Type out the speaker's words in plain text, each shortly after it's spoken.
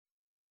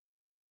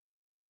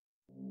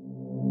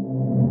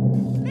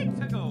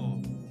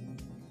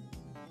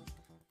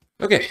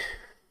Okay,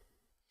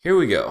 here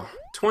we go.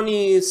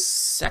 20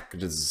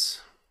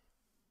 seconds.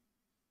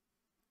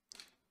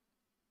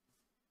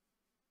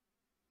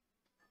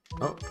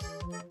 Oh.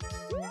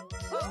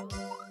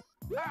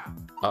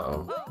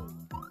 Uh-oh.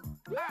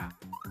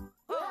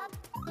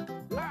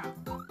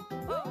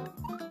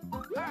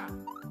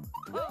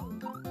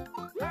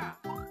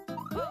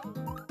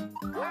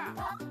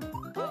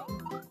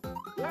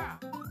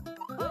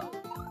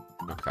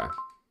 Okay.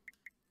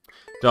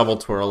 Double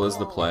twirl is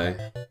the play.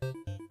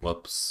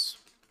 Whoops.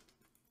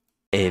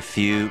 A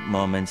few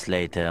moments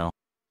later.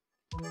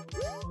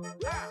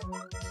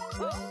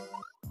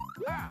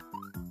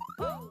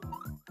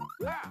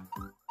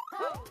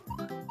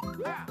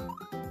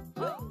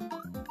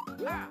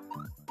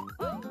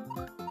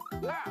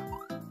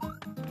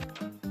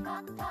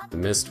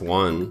 Missed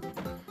one.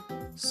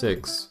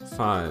 6,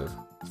 5,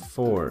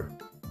 4,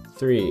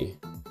 3,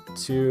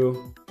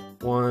 2,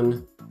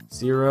 1,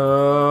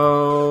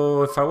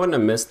 0. If I wouldn't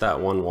have missed that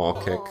one wall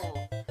kick.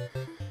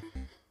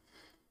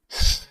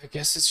 I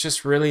guess it's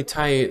just really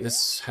tight.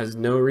 This has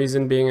no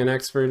reason being an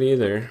expert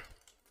either.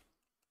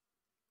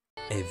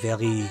 A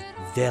very,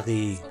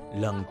 very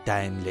long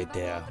time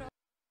later.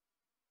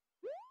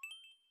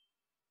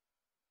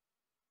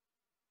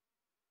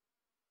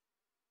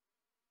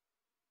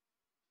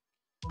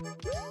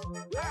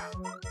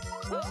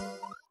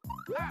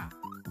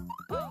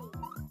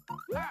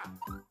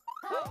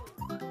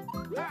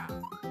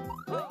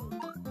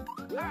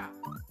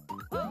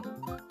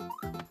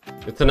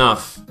 It's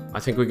enough. I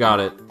think we got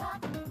it.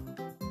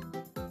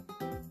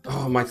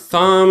 Oh, my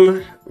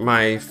thumb,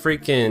 my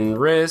freaking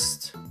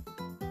wrist.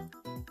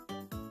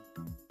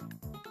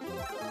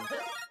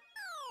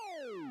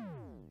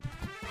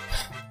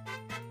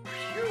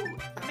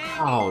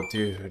 Oh,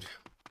 dude.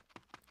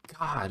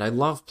 God, I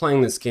love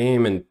playing this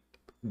game and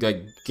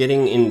like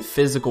getting in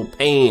physical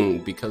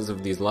pain because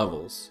of these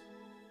levels.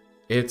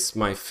 It's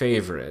my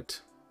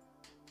favorite.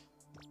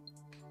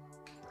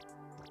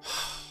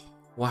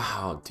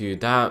 Wow,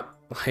 dude, that,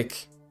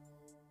 like,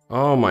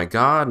 oh my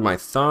god, my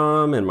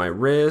thumb and my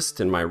wrist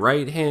and my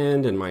right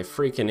hand and my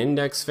freaking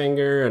index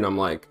finger, and I'm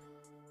like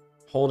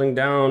holding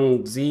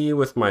down Z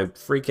with my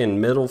freaking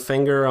middle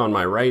finger on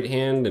my right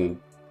hand, and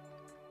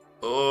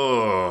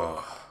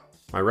oh,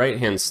 my right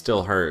hand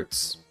still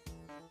hurts.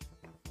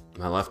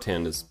 My left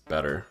hand is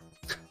better.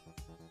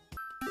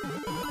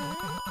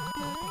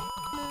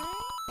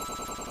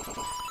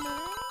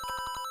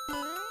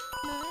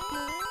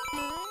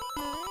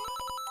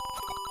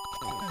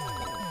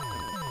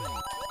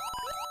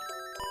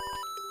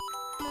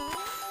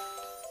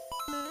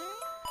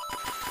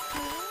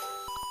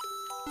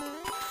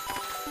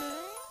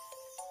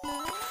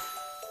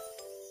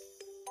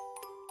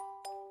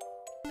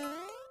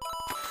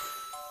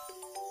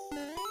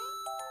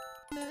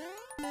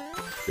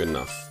 Good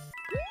enough.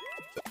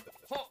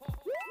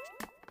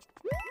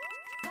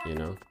 You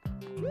know?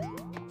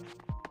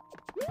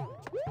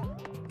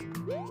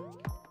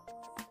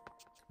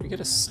 We get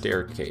a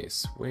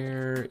staircase.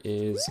 Where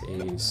is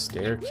a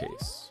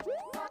staircase?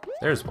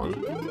 There's one.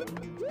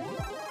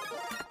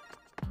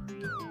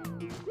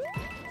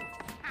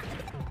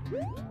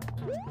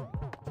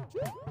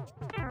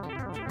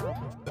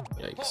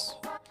 Yikes.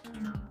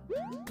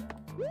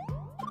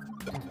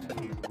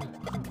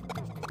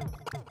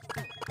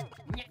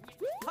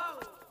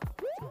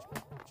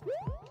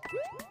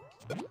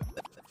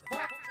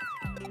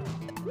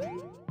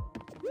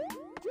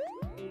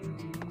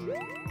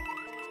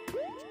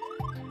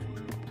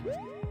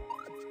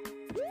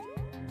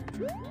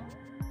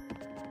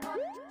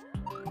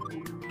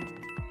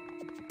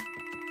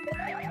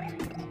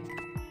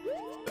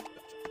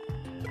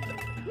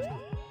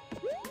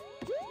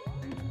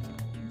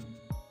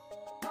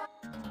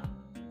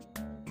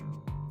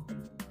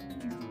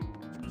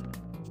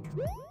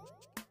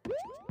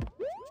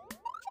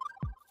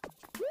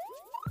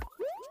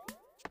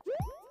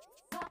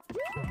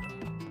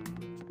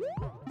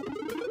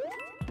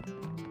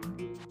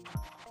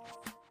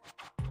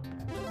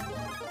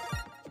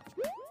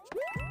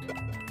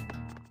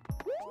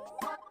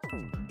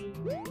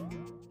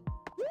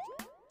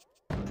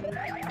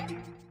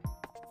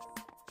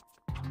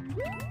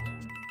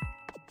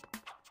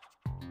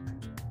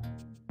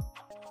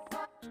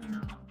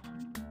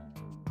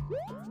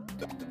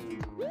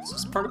 Is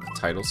this part of the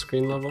title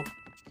screen level?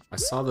 I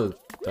saw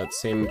that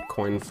same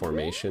coin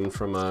formation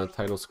from a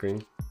title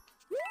screen.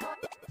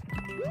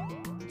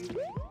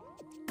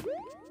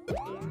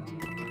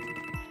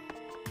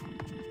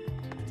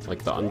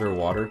 Like the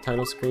underwater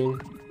title screen?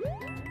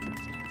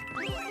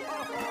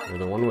 Or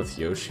the one with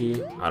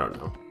Yoshi? I don't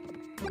know.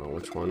 I don't know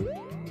which one.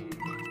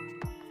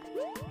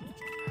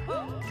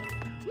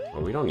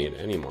 Oh, we don't need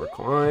any more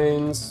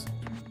coins.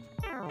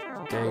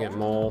 Dang it,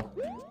 mole.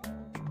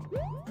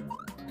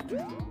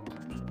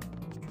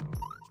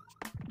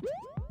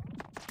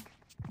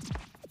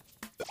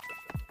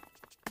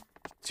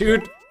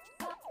 Dude!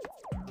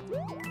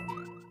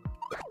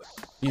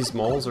 These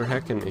moles are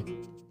hecking me.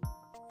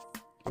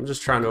 I'm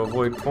just trying to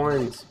avoid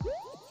coins.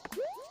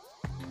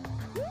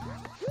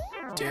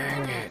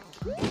 Dang it.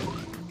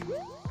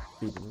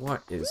 Dude,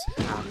 what is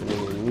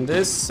happening in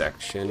this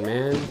section,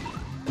 man?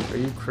 Are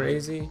you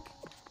crazy?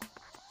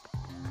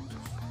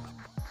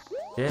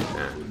 Yeah,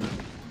 man.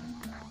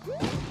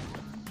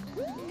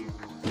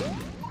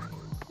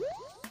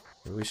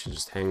 Maybe we should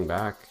just hang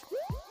back.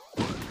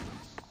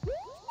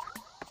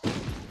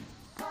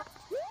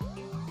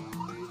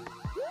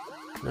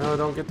 No,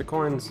 don't get the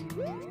coins.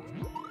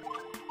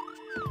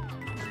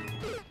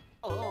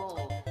 Oh,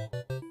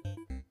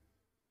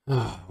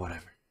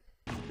 whatever.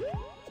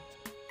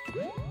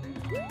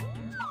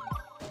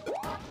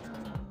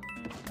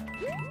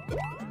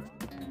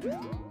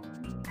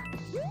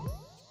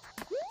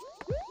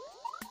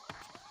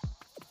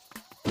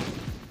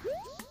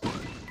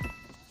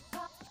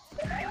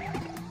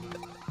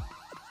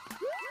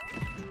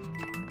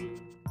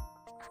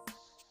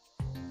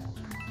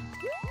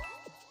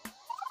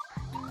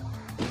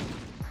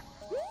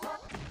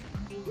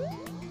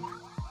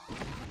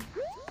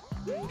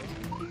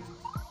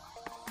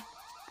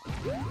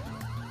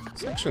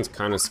 Section's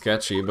kind of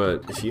sketchy,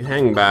 but if you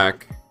hang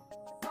back,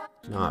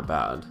 not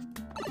bad.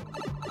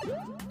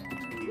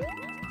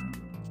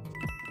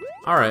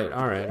 Alright,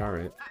 alright,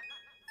 alright.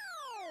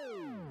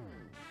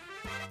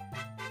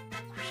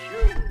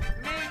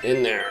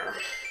 In there.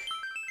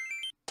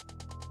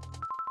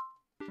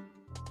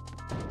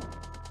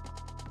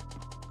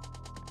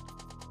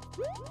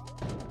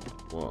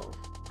 Whoa.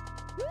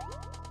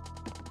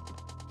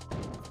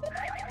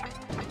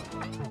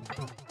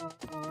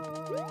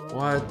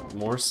 What?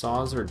 More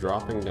saws are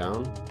dropping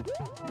down?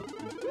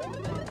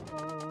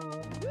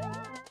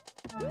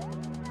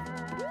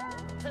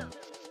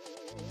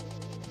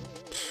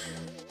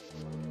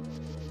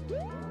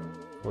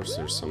 Of course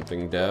there's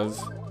something, Dev.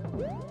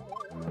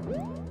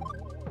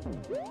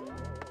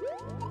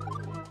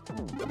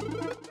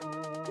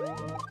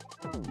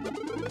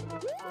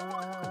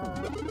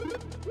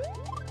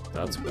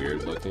 That's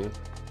weird looking.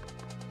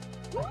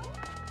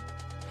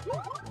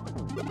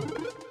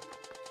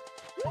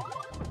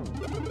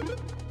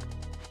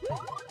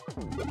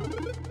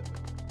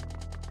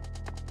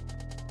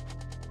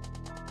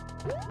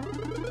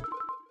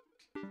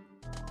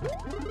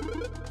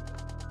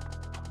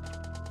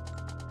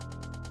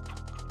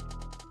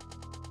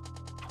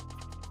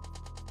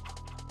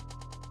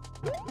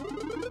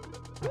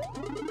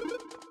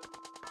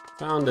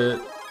 Found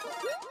it.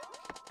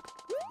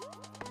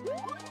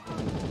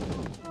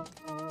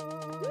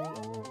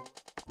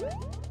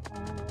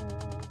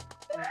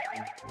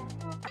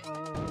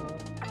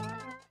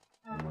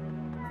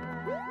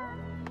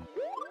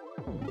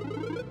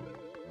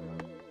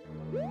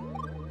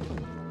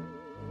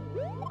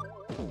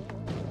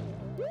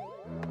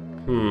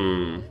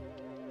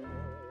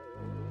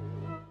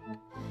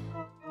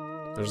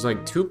 There's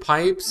like 2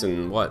 pipes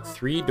and what,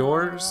 3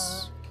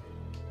 doors?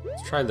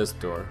 Let's try this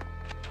door.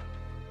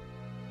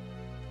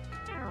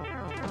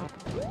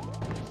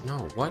 No,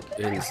 what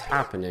is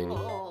happening?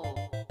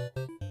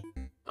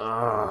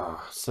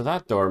 So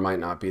that door might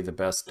not be the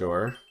best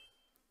door.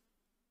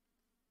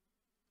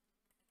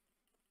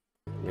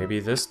 Maybe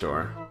this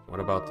door. What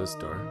about this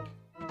door?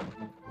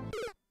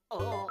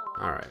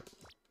 Alright.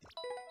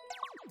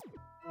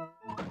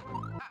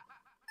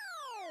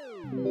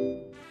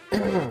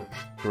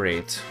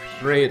 Great.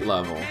 Great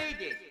level.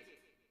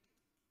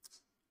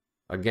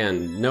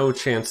 Again, no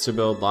chance to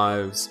build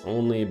lives,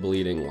 only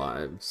bleeding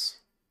lives.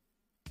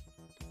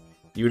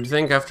 You would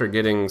think after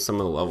getting some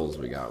of the levels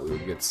we got, we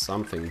would get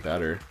something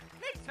better.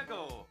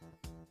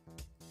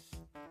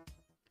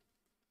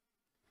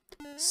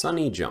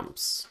 Sunny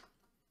jumps.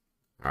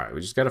 Alright,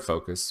 we just gotta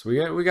focus.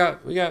 We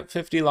got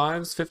 50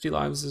 lives. 50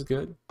 lives is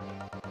good.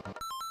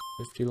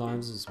 50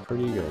 lives is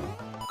pretty good.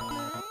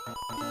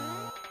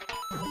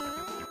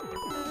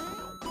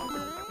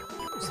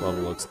 This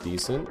level looks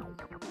decent.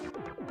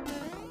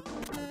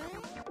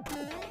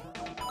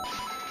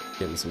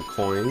 Getting some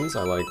coins,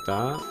 I like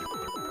that.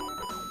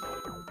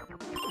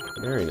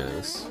 Very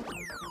nice.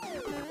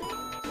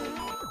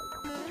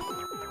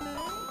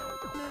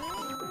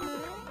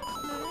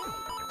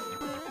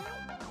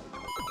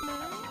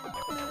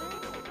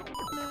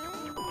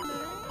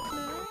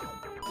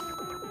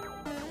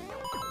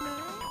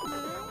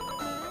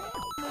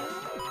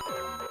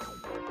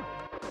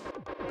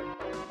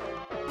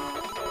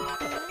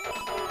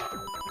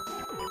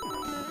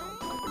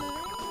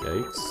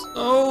 Yikes.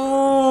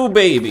 Oh,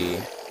 baby!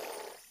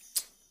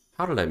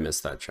 How did I miss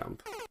that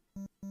jump?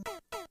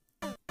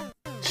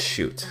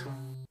 Shoot.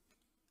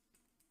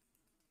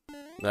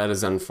 That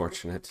is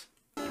unfortunate.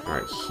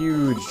 Alright,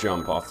 huge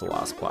jump off the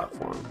last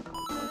platform.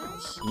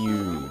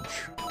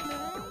 Huge.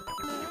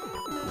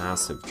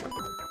 Massive jump.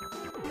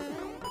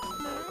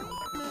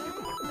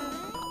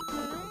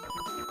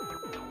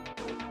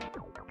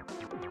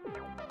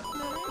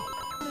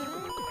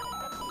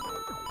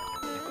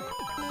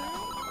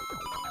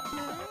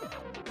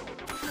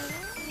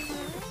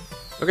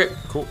 Okay,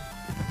 cool.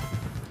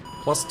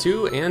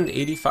 +2 and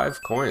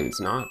 85 coins,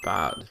 not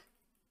bad.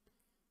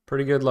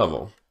 Pretty good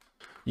level.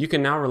 You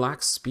can now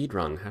relax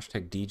speedrun,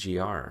 hashtag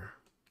DGR.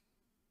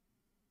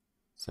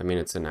 Does that mean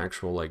it's an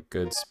actual, like,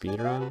 good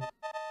speedrun?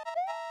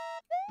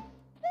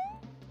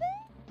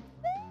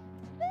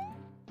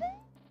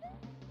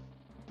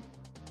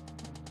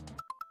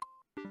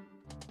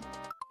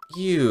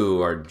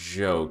 You are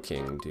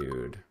joking,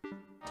 dude.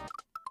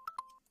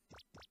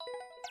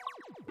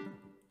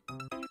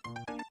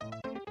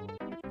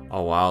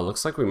 Oh wow,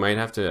 looks like we might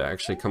have to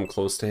actually come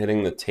close to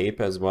hitting the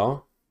tape as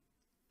well.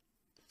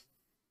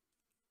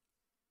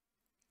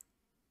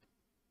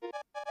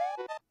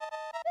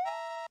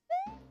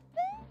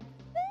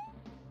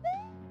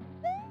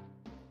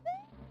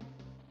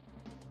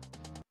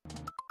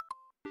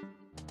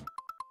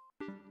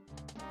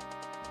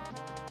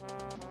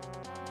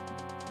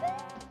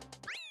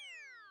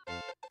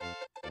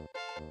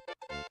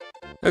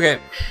 Okay.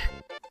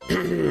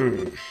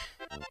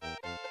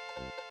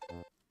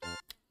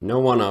 No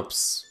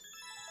one-ups.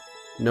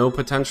 No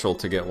potential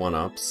to get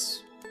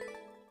one-ups.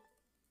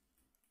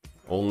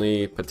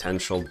 Only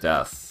potential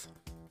death.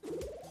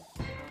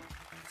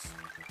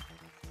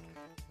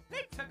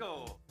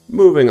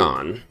 Moving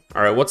on.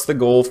 Alright, what's the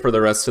goal for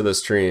the rest of the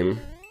stream?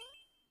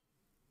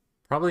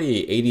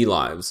 Probably 80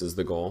 lives is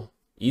the goal.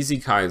 Easy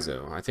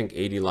Kaizo. I think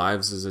 80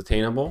 lives is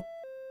attainable.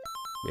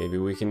 Maybe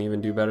we can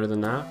even do better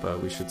than that,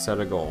 but we should set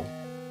a goal.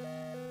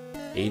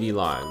 80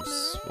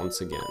 lives,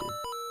 once again.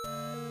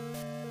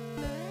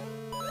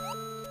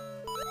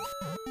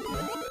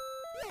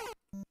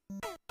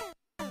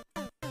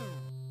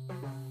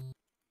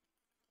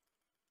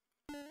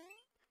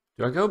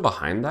 Do I go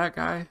behind that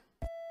guy?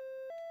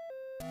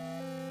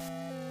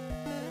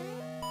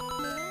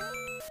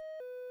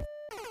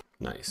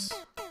 Nice.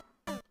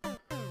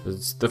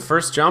 The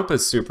first jump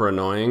is super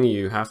annoying.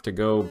 You have to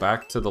go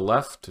back to the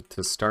left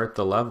to start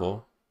the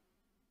level.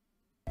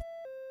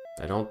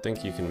 I don't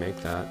think you can make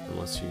that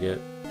unless you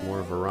get more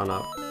of a run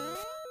up.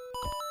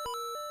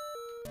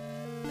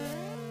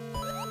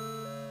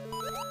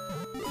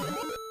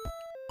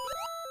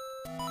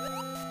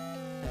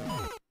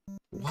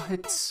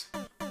 What?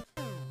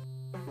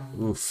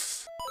 Oof.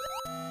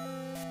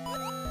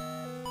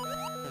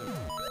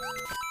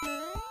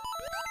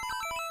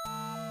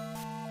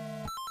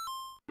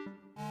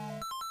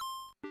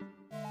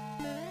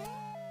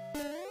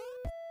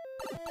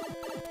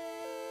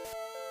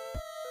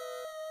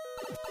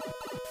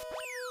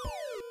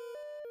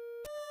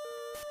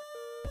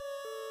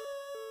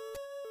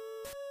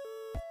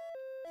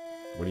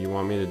 What do you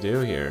want me to do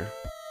here?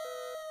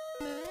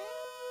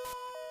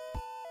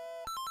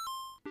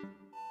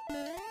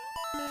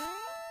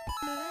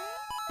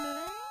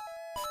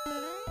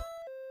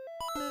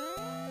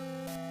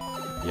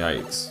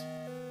 Yikes.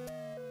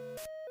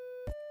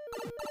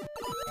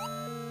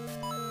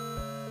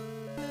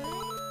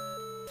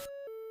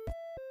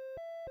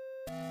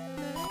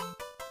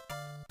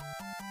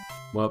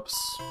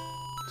 Whoops.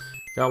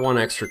 Got one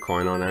extra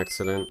coin on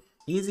accident.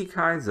 Easy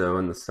Kaizo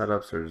and the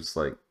setups are just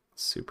like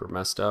super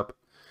messed up.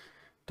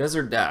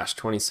 Desert Dash,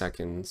 20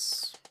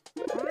 seconds.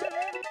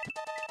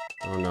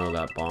 Oh no,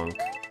 that bonk.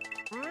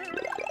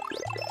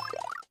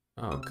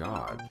 Oh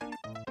god.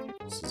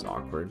 This is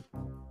awkward.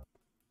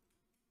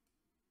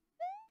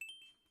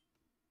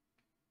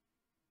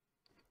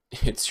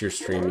 It's your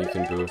stream, you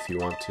can boo if you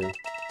want to.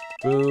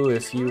 Boo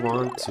if you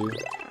want to.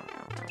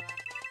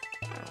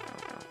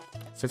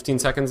 15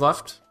 seconds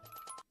left.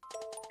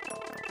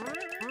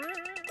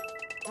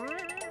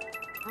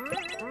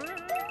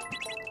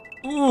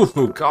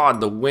 Ooh, god,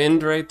 the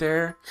wind right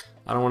there.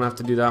 I don't want to have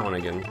to do that one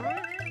again.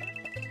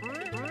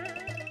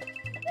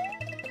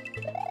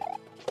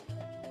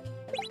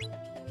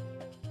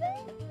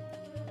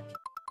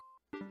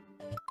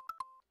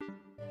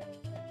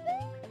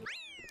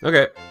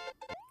 Okay.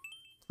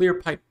 Clear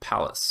Pipe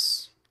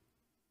Palace.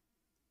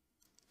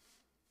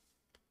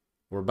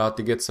 We're about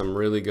to get some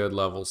really good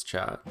levels,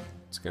 chat.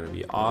 It's gonna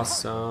be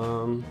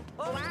awesome.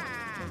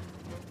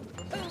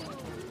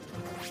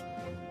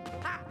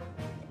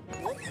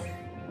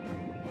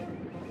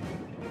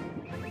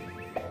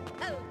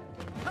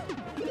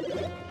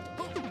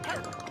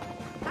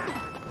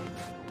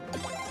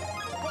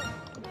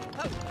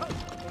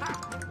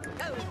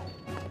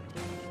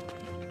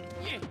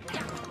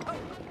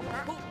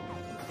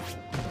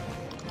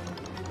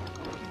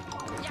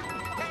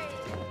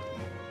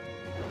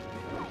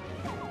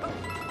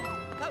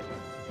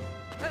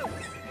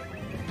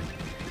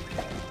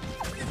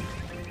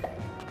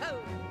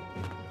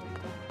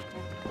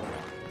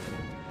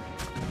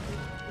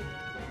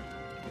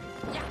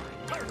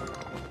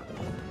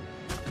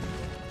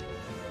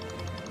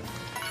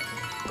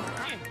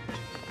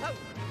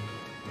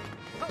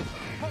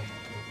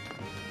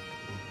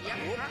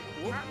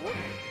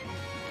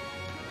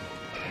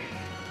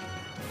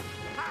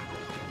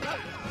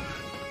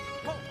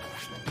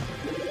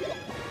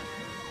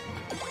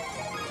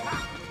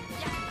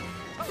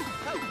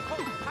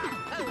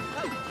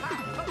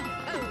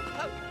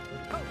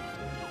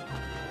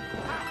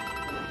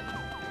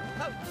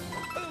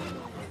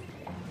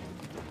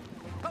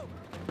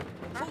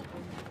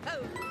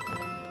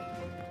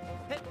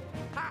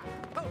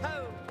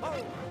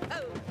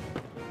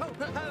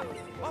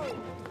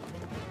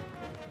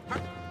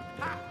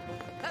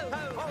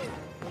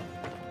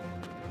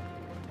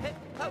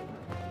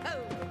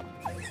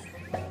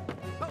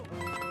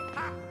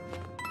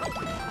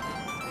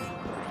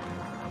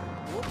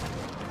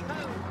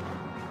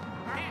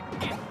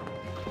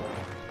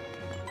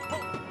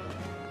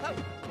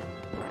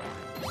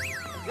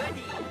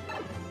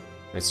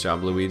 Nice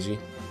job, Luigi.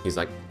 He's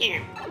like,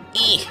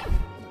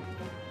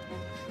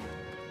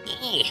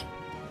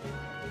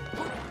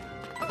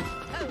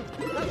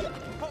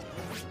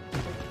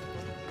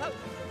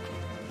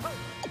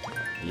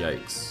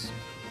 yikes.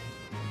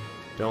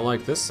 Don't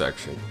like this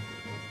section.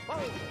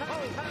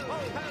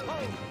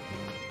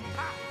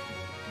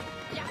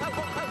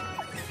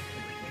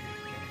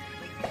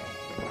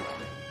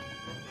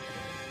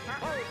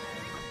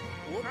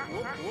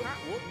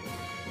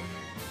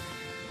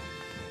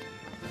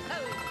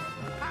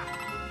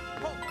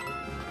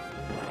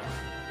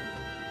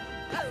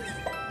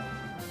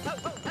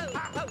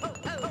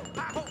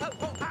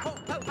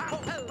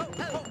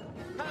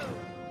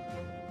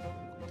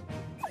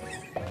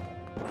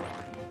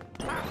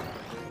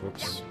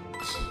 Whoops.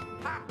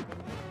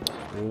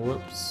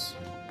 Whoops.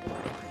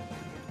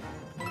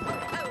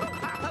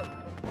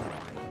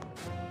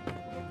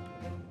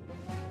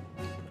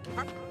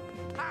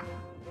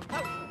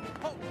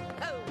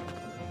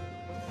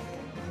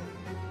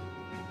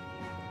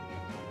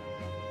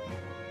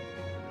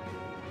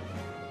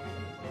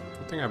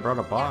 I think I brought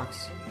a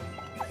box.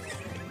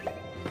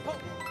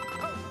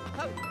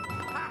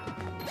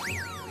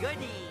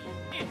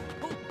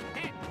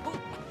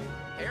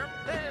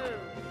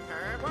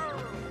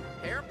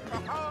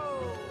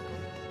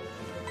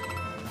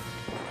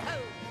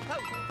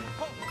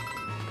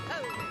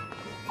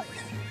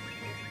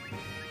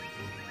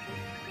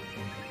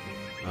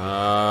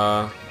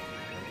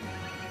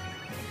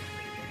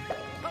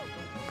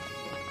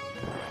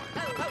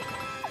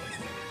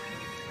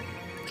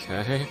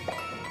 Okay.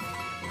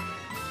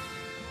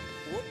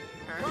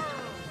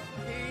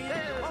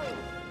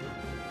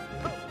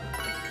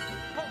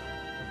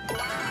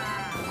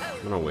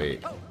 I'm gonna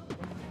wait. I'm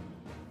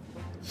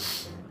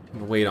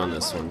gonna wait on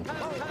this one.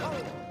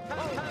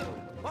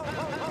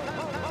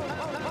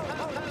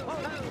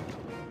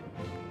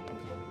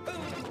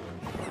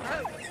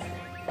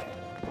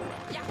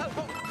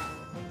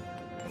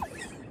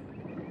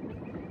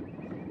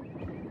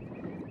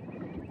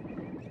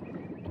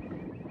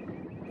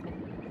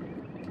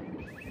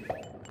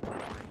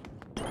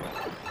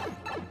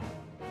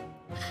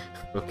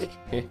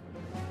 Okay.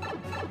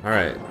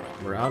 Alright,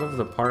 we're out of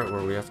the part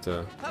where we have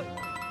to...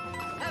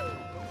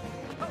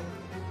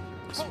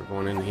 So we're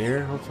going in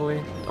here,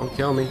 hopefully. Don't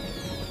kill me.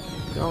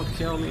 Don't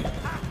kill me.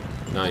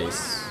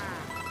 Nice.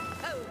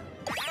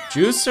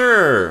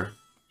 Juicer!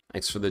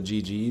 Thanks for the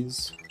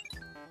GGs.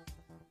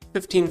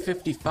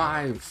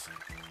 1555.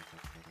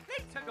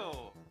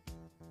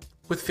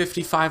 With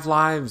 55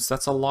 lives,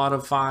 that's a lot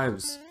of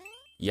fives.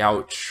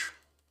 Youch.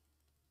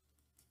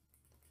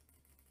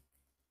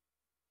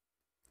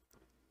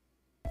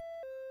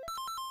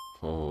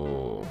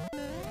 Oh,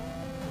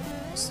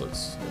 this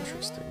looks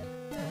interesting.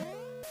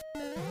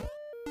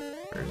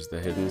 There's the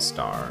hidden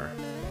star.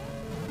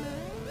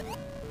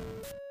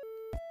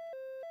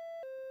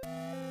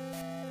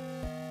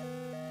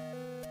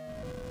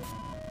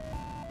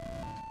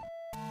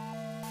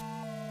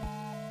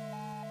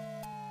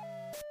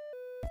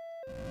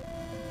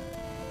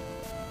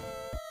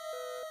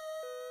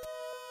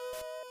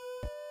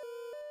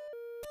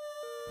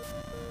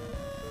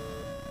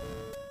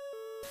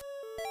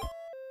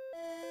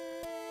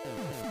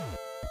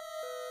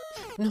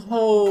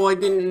 No, I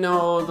didn't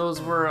know those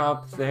were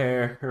up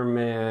there,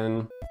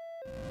 man.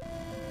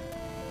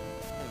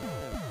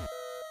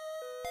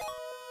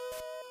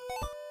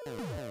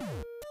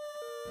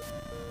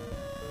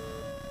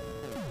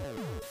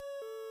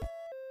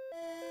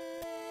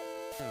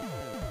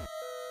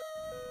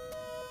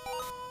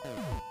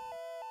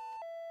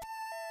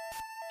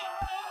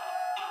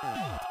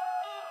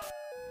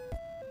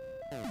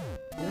 I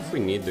wonder if we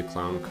need the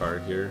clown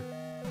card here.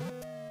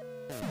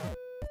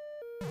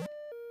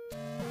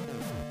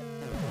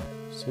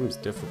 Seems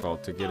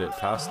difficult to get it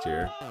past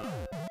here.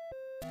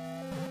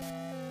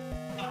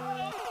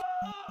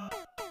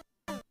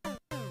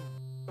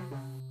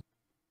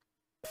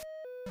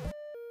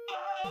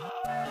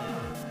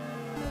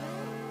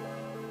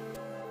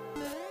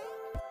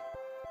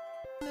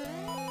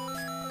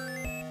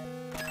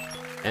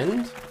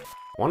 End?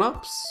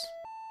 One-ups?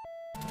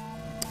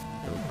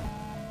 Nope.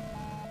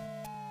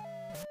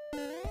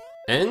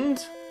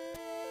 End?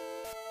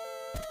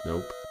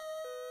 Nope.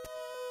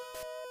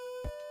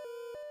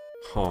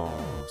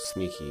 Oh,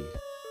 sneaky.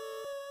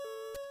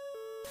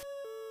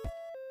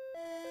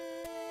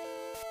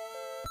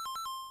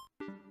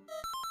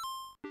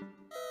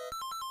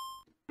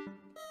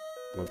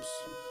 Whoops.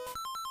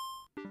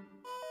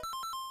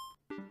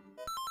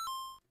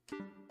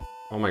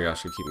 Oh my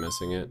gosh, I keep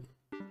missing it.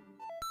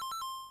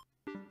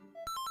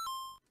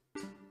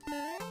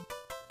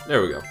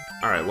 There we go.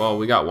 Alright, well,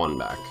 we got one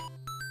back.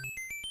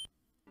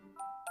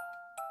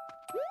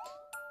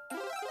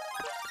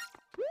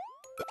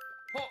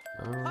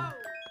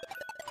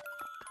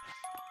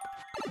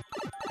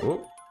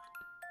 Oh.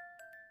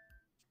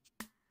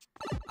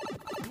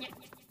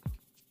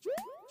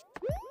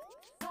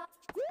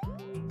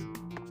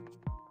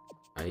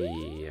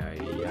 Aye, aye,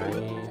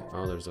 aye.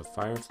 Oh, there's a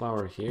fire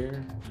flower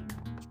here.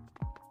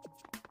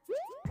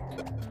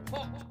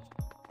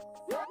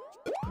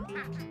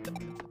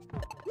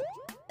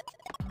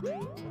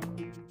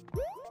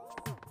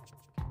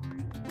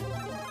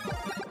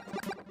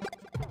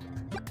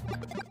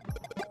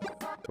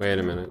 Wait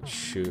a minute,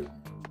 shoot.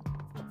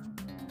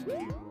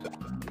 I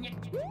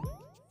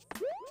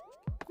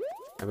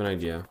have an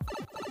idea.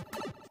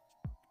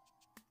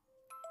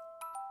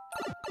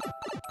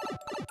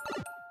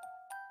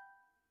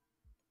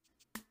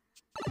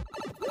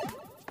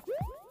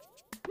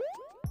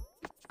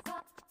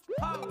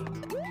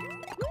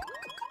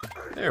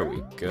 There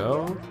we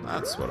go.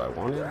 That's what I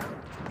wanted.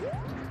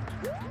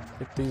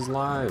 Hit these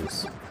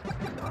lives.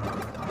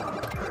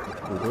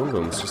 And Boom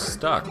Boom's just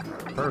stuck.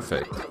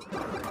 Perfect.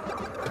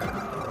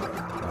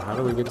 Now how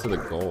do we get to the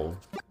goal?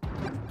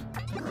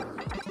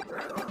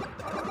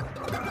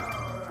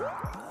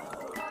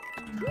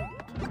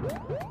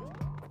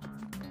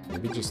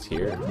 Maybe just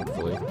here,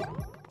 hopefully.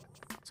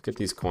 Let's get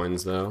these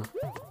coins though.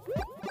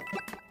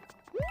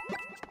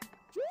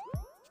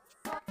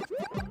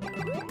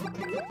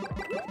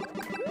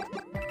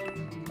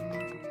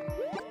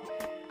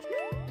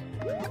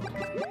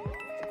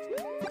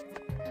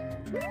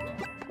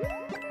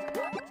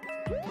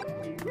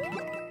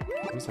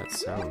 What is that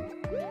sound?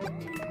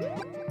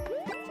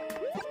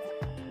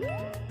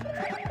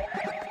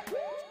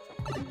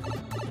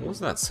 What was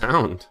that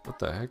sound? What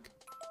the heck?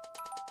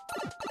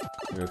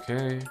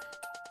 Okay.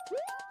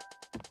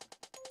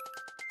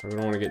 I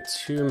don't want to get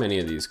too many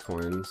of these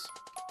coins.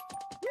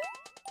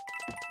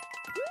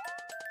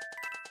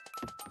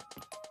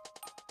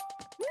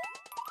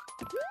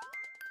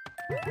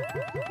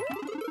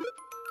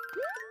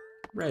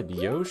 Red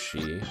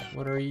Yoshi,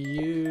 what are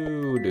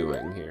you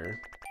doing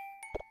here?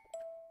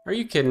 Are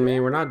you kidding me?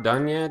 We're not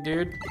done yet,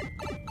 dude?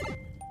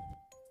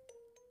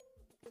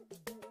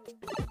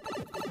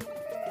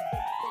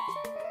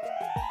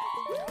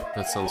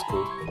 That sounds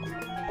cool.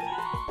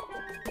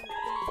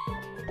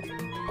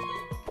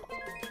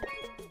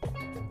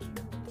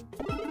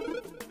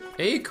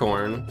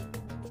 Acorn?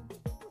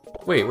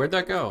 Wait, where'd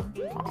that go?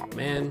 Oh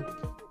man,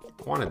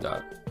 I wanted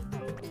that.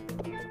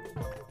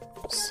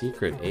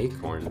 Secret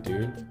acorn,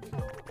 dude.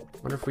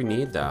 Wonder if we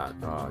need that.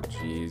 Oh,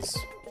 jeez.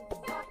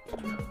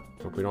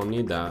 Hope we don't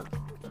need that.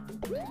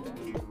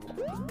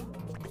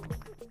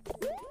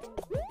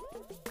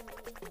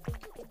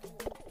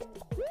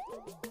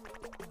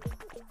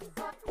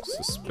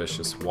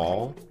 Suspicious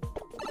wall.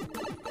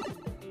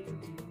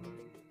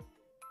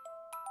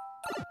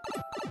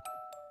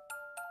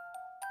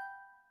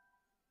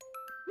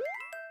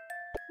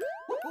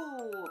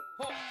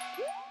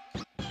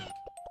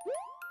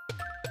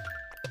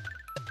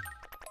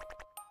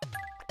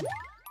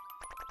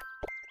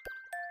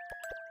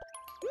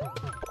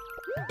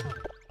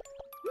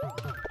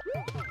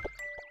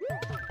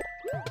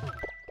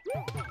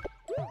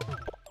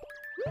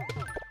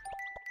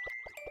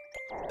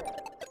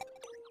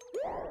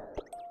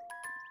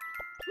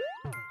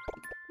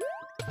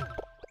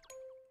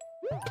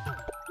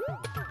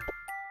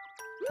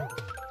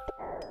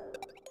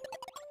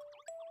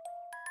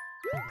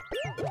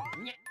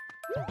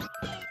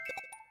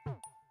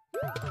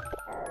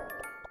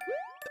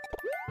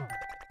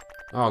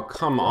 Oh,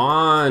 come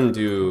on,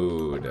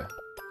 dude.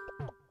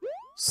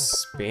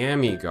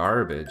 Spammy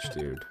garbage,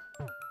 dude.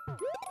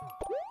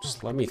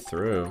 Just let me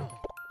through.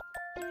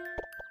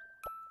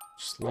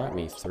 Just let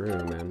me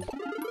through, man.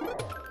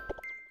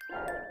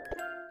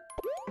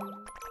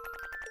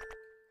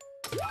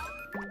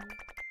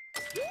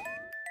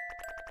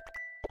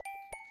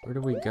 Where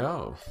do we go? I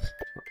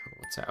don't know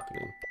what's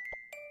happening.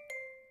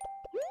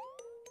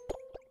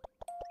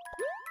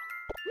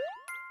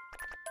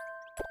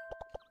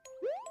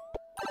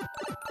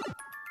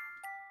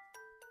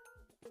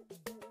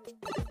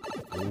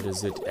 When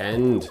does it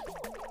end?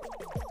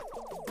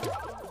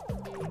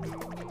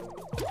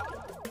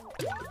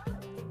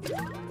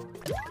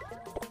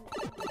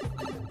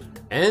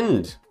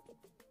 End!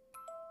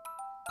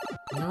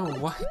 No,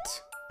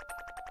 what?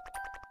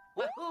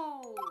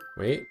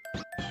 Wait.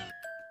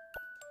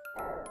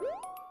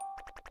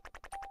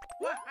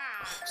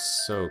 Oh,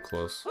 so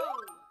close.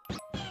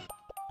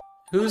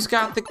 Who's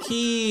got the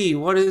key?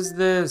 What is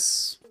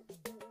this?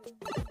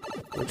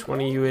 Which one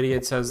of you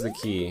idiots has the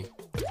key?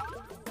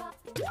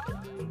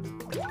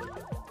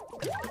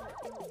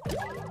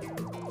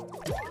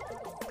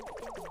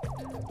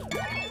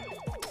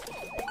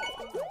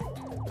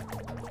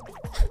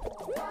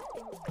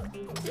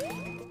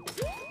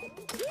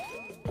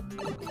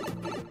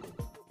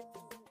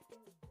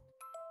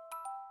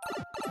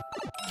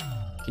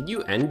 Can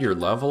you end your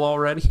level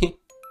already?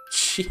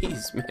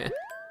 Jeez, man.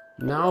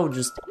 No,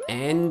 just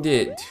end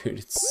it, dude.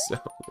 It's so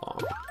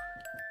long.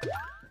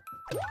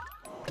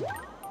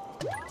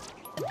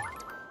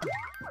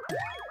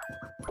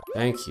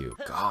 Thank you.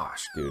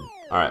 Gosh, dude.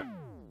 Alright.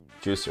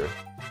 Juicer.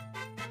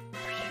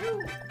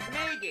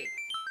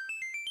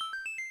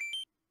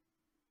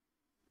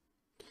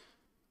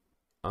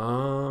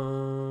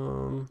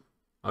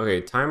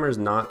 Okay, timer's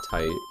not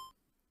tight.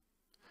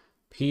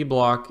 P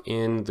block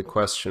in the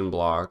question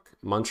block.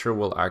 Muncher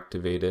will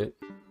activate it.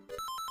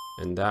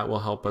 And that will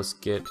help us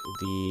get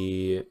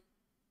the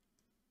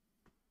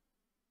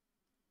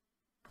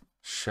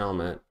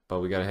Shelmet, but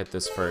we gotta hit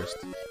this first.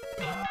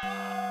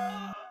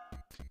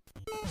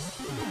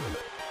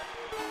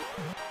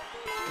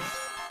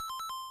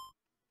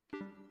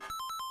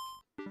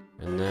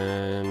 And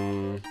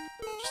then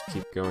just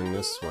keep going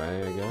this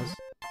way, I guess.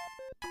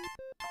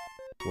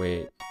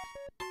 Wait.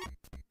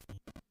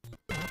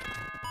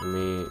 Let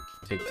me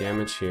take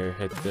damage here,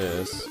 hit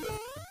this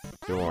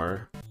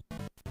door.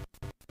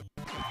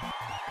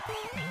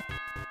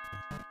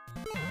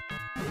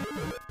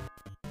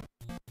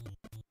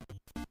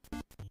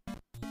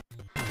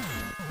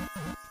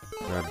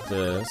 Grab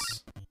this,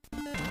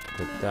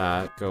 hit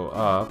that, go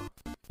up,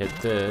 hit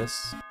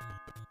this.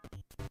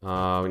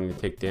 We need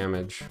to take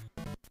damage.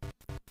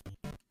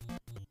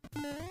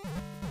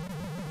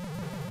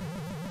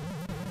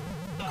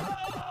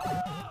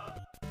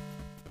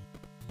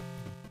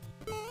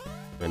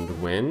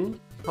 And win?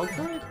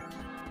 Okay.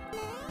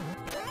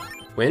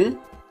 Win?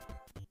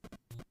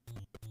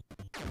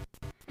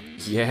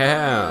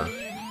 Yeah!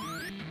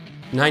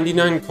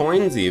 99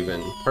 coins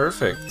even.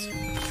 Perfect.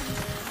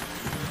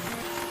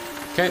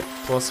 Okay,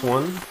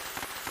 +1.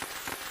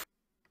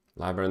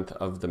 Labyrinth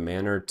of the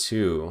Manor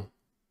 2.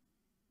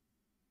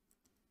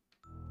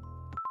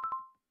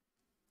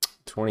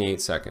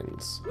 28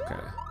 seconds. Okay.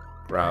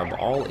 Grab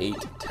all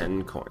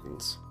 10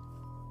 coins.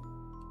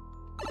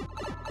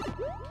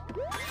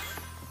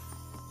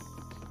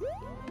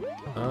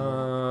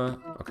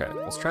 Okay,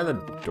 let's try the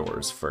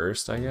doors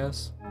first, I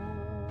guess.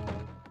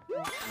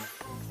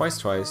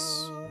 Twice.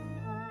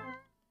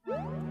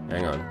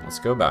 Hang on, let's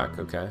go back,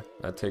 okay?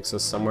 That takes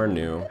us somewhere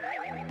new.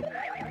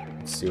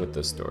 Let's see what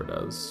this door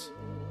does.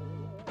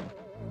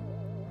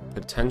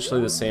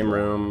 Potentially the same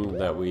room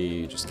that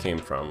we just came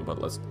from, but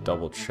let's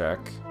double check.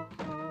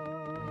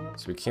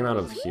 So we came out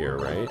of here,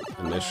 right?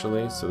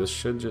 Initially, so this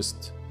should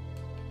just...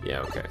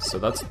 Yeah, okay, so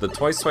that's the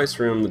twice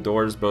room. The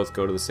doors both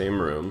go to the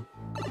same room.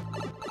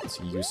 It's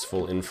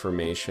useful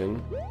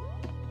information.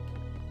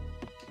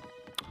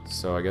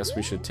 So I guess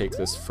we should take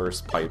this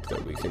first pipe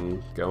that we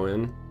can go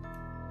in.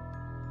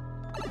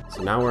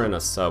 So now we're in a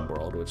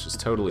subworld, which is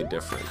totally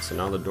different. So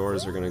now the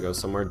doors are going to go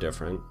somewhere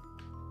different.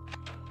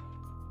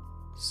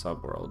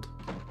 Subworld.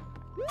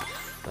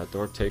 That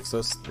door takes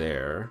us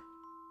there.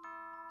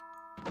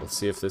 Let's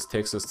see if this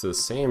takes us to the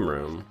same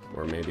room,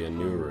 or maybe a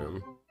new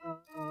room.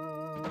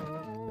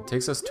 It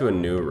takes us to a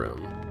new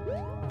room.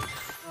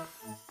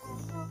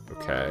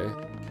 Okay.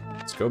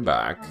 Let's go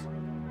back.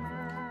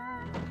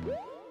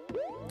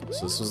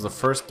 So this was the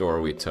first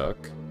door we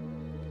took.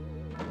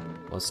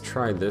 Let's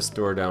try this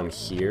door down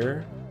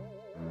here.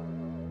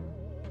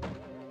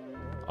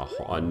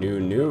 A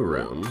new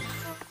room.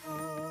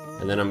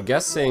 And then I'm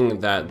guessing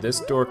that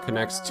this door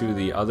connects to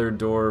the other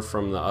door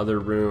from the other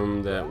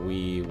room that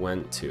we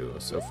went to.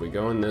 So if we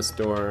go in this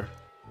door,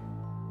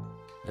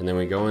 and then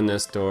we go in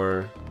this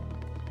door,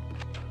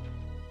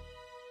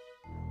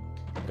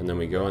 and then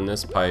we go in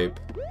this pipe,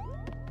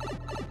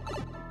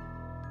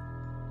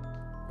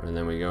 and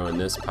then we go in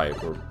this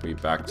pipe, we'll be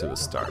back to the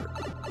start.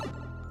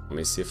 Let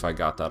me see if I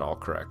got that all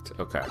correct.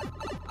 Okay.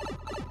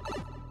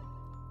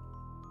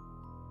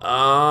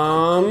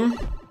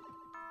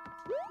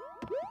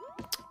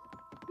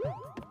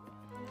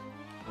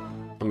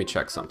 Let me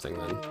check something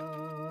then.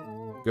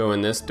 Go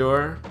in this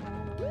door.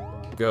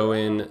 Go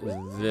in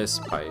this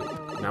pipe.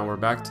 Now we're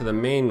back to the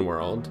main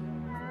world.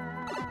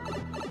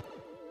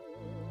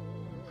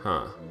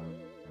 Huh.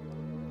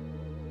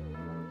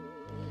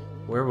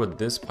 Where would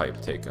this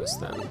pipe take us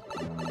then?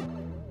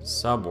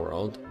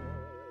 Subworld.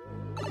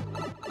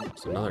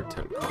 There's another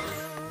 10 coin.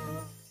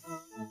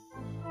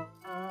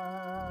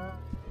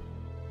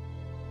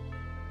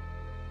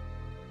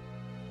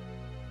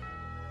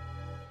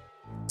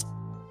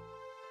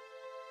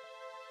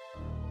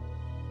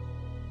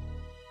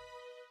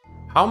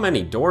 How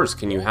many doors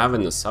can you have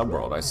in the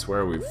subworld? I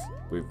swear we've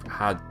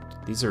had,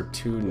 these are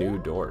 2 new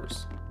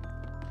doors.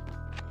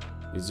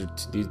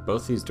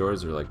 Both these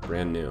doors are like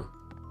brand new.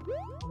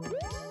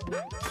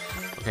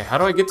 Okay, how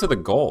do I get to the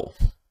goal?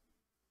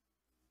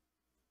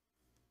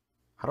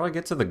 How do I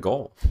get to the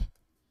goal?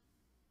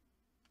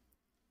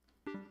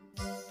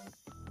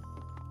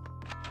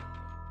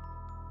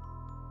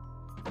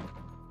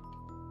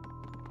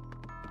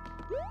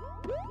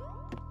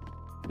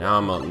 Now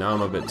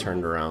I'm a bit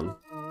turned around.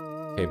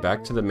 Okay,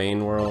 back to the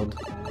main world.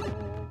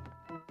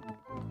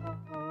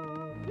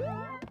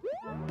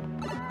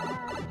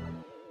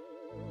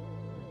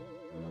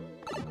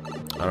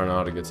 I don't know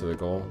how to get to the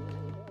goal.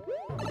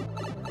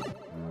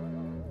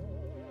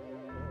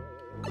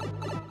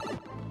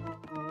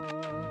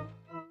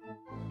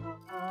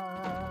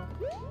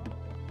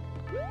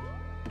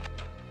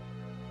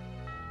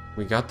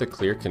 We got the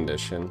clear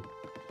condition.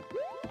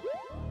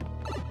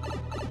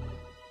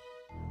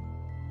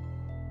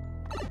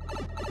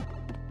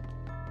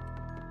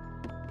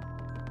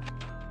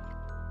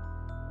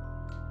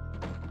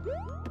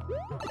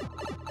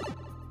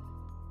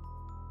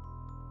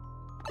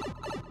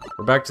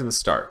 We're back to the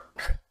start.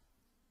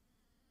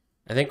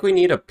 I think we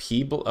need a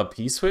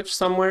P switch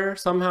somewhere,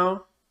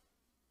 somehow.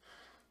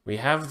 We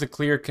have the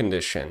clear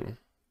condition.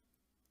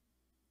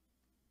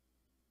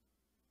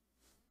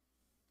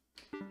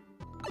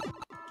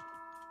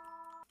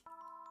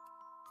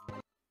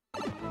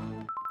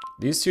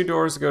 These 2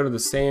 doors go to the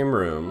same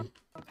room.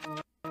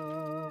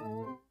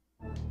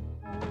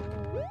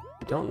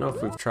 don't know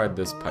if we've tried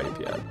this pipe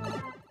yet.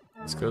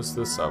 Let's go to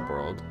the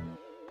subworld.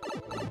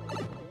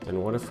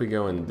 Then what if we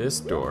go in this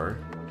door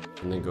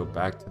and then go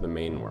back to the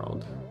main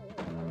world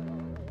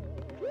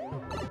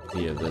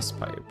via this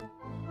pipe?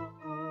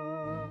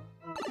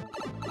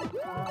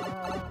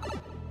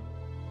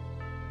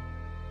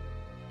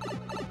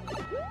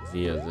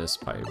 Via this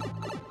pipe.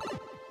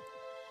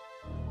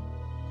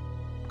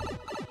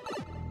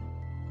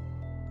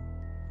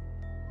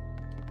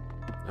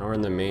 Now we're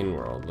in the main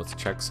world. Let's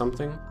check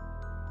something.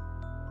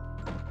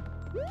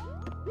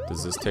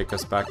 Does this take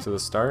us back to the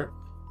start?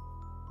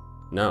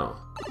 No.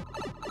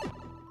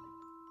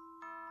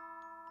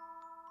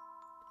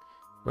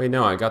 Wait,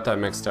 no, I got that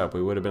mixed up.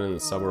 We would have been in the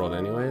subworld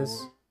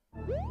anyways.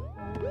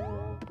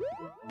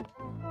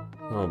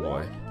 Oh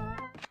boy.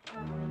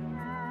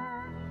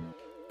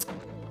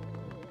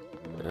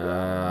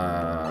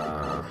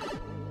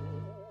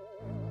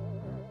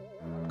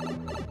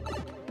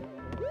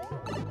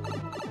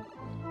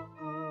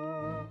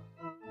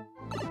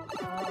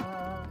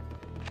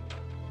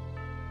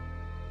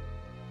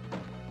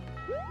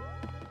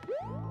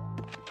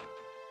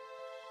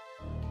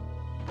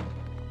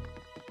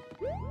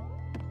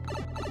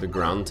 The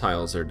ground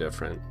tiles are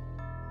different.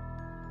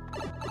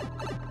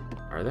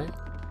 Are they?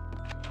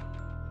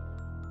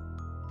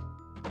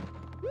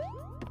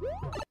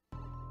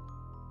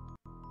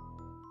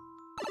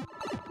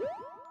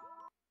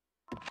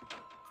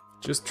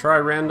 Just try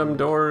random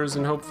doors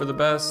and hope for the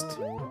best.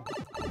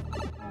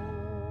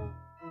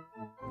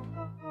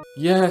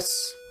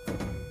 Yes!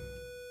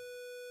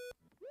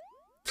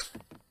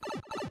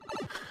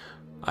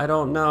 I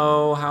don't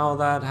know how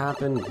that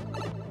happened,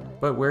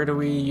 but where do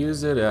we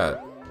use it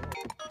at?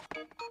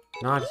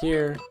 Not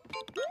here.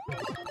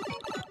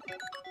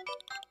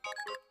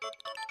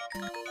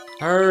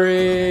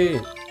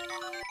 Hurry!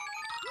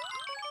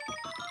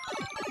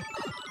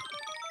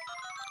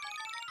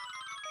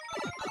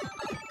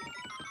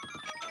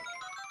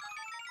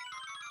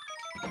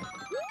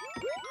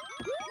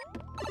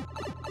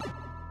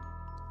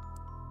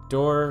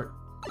 Door,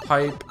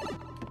 pipe,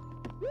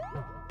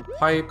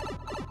 pipe,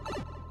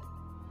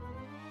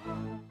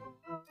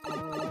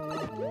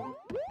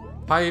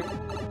 pipe.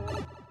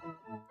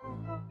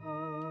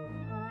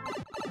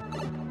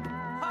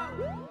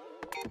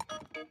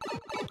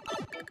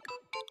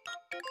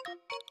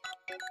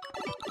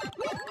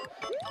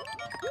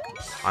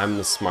 I'm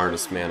the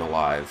smartest man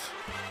alive.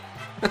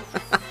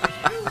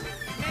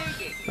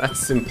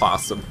 That's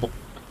impossible.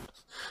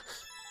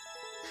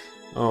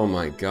 Oh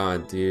my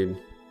god, dude.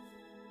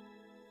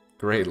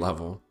 Great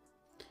level.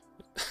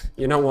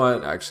 You know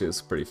what? Actually,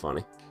 it's pretty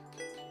funny.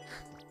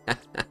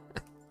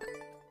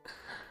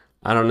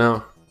 I don't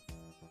know.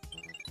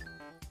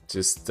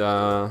 Just,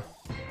 got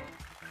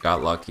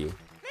lucky.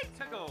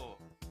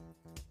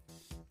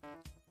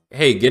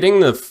 Hey,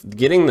 getting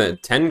the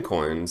 10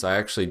 coins, I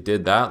actually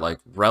did that, like,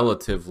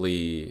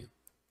 relatively,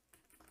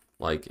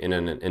 like, in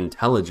an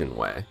intelligent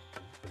way.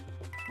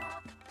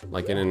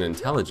 Like, in an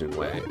intelligent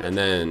way. And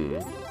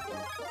then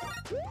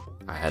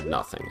I had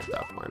nothing at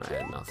that point. I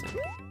had nothing.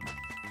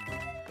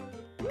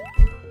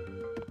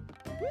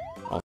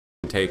 I'll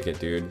take it,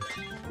 dude.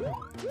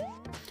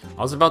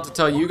 I was about to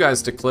tell you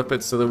guys to clip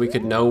it so that we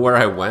could know where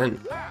I went.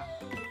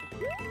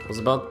 I was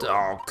about to...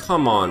 Oh,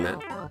 come on,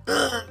 man.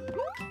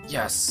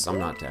 Yes, I'm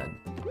not dead.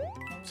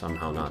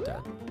 Somehow not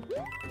dead.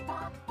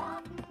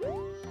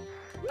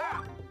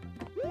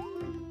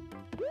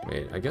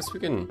 Wait, I guess we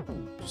can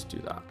just do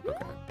that.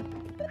 Okay.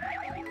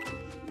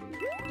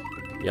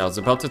 Yeah, I was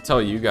about to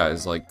tell you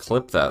guys, like,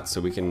 clip that so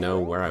we can know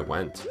where I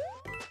went.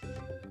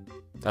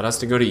 That has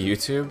to go to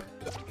YouTube?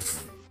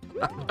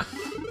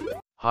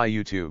 Hi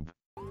YouTube.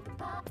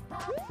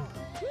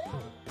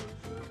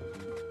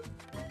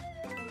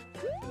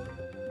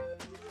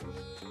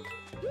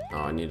 Oh,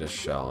 I need a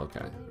shell,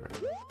 okay.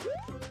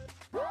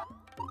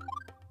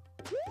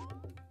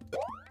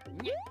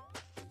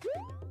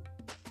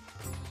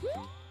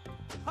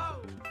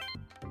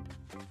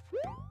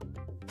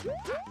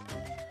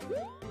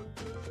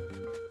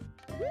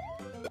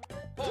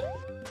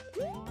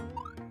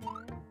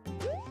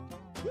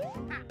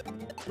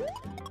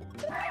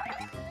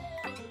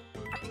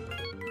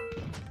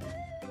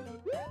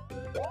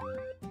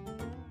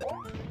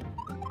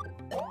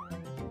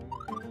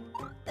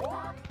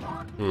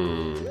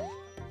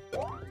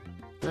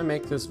 Can I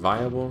make this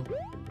viable?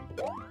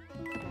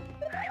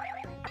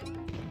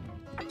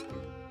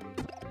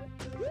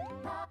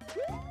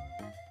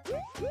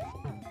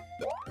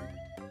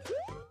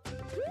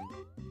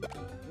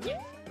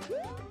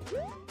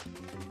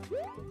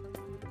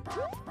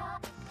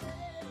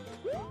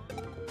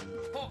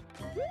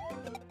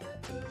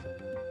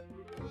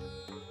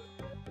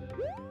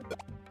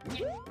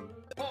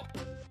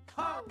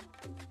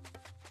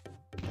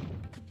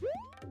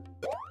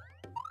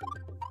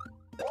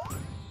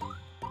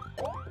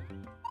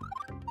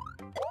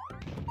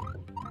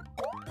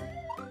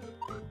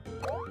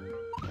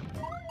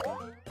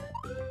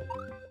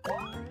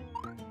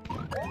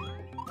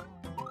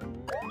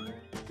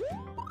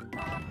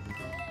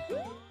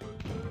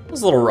 It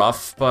was a little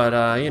rough,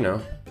 but, you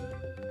know.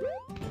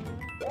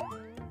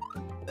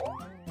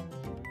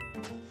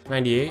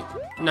 98,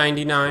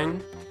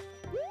 99.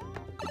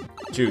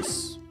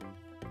 Juice.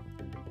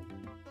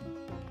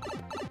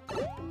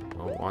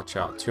 Oh, watch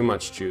out. Too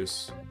much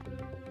juice.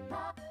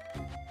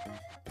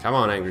 Come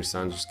on, Angry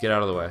Sun. Just get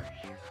out of the way.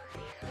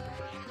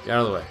 Get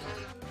out of the way.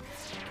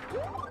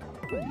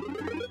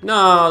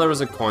 No, there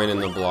was a coin in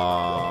the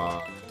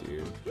block,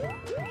 dude.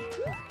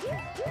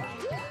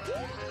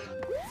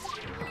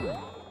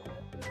 Oh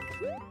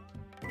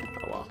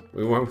well.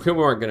 We weren't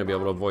going to be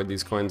able to avoid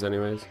these coins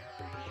anyways.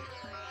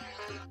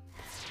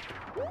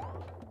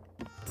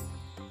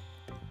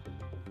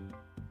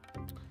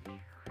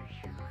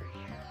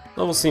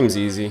 Level seems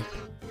easy.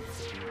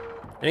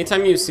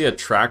 Anytime you see a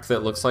track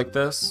that looks like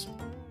this,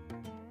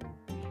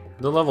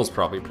 the level's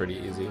probably pretty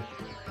easy.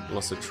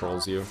 Unless it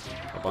trolls you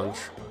a bunch.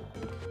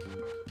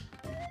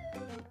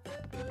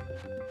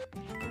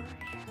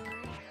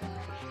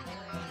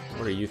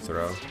 What do you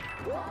throw?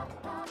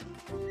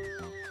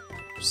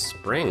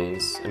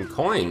 Springs and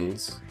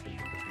coins?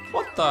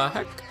 What the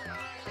heck?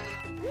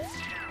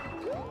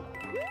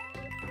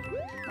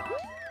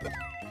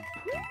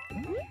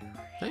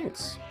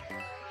 Thanks.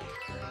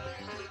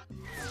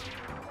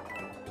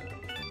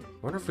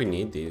 Wonder if we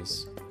need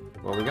these.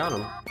 Well, we got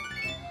them.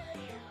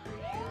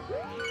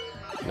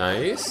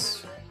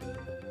 Nice.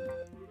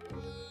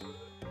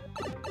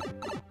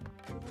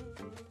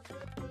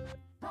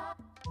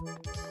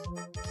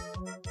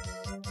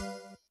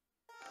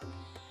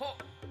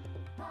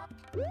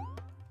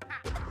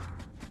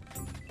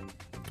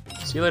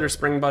 See you later,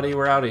 Spring Buddy.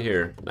 We're out of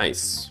here.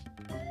 Nice.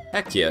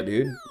 Heck yeah,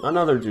 dude.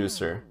 Another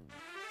juicer.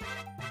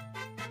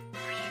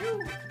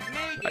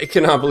 I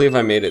cannot believe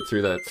I made it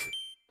through that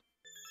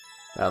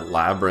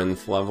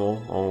labyrinth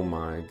level. Oh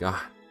my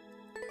god.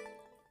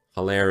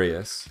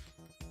 Hilarious.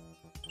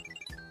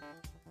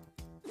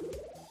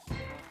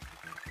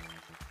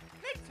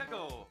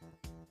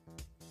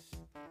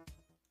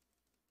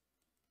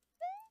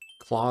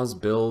 Claws,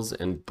 bills,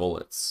 and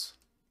bullets.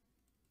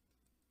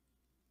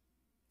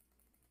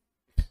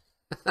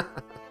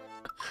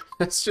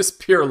 It's just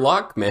pure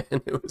luck, man.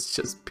 It was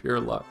just pure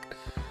luck.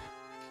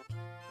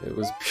 It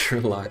was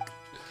pure luck.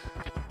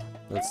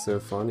 That's so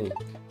funny.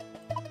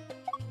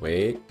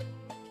 Wait.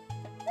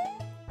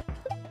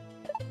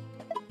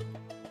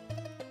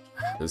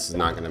 This is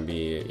not gonna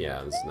be...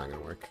 Yeah, this is not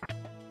gonna work.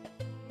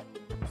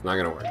 It's not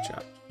gonna work,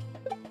 chat.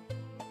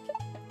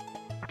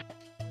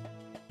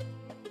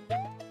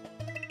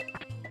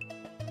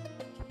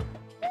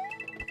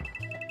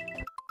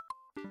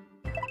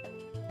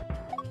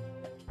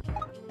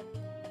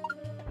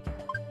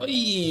 Oy,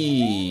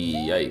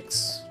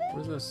 yikes.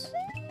 What is this?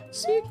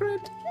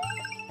 Secret.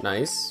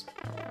 Nice.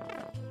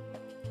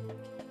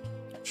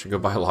 Should go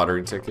buy a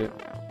lottery ticket.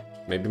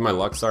 Maybe my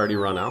luck's already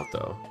run out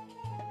though.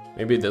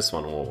 Maybe this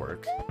one will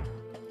work.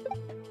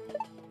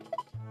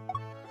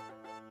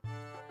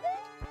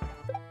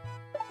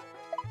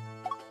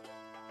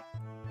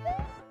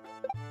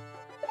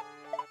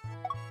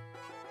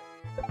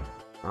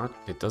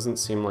 It doesn't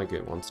seem like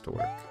it wants to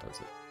work,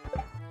 does it?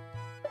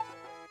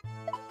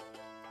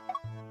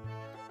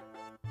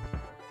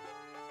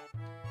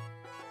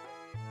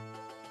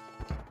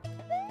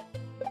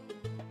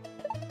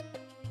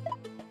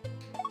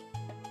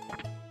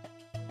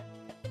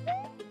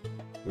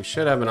 We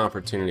should have an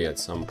opportunity at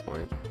some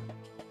point.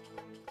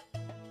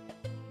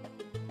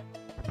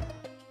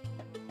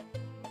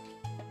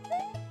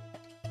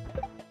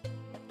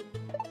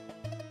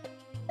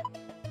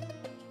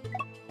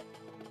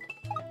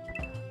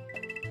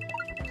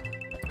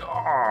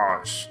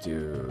 Gosh,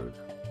 dude.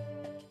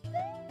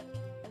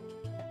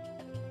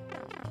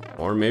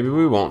 Or maybe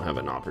we won't have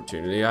an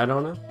opportunity, I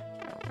don't know.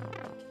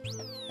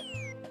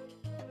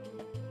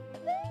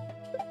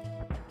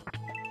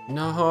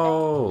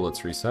 No,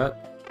 let's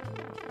reset.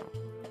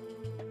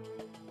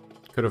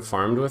 Could have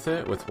farmed with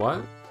it? With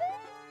what?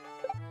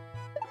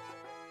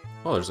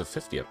 Oh, there's a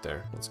 50 up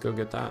there. Let's go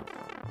get that.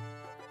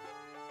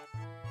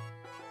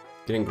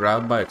 Getting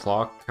grabbed by a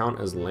claw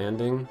count as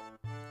landing?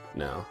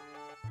 No.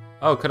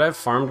 Oh, could I have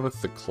farmed with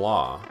the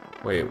claw?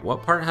 Wait,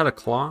 what part had a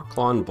claw?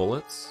 Claw and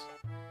bullets?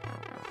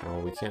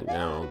 Well, we can't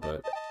now,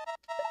 but...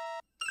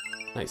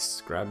 Nice,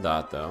 grab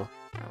that though.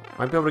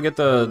 Might be able to get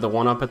the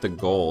one up at the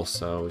goal,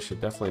 so we should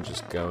definitely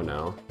just go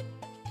now.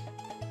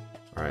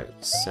 Alright,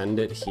 send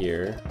it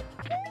here.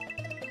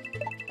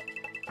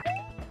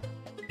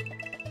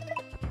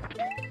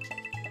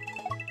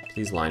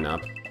 Please line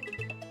up.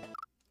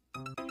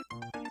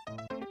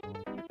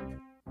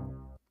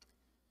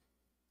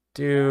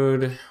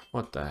 Dude,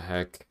 what the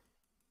heck?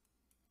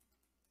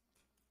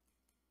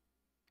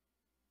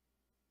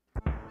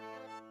 Let's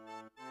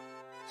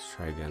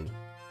try again.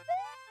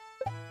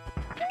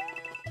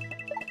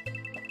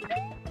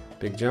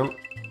 Big jump.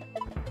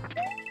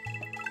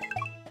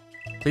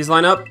 Please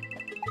line up.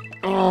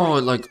 Oh,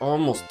 it like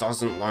almost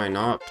doesn't line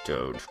up,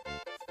 dude.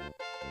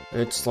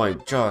 It's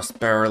like just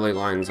barely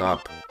lines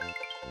up.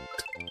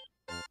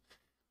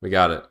 We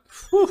got it.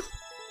 Whew.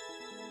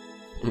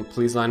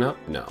 Please line up?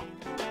 No.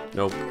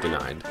 Nope,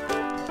 denied.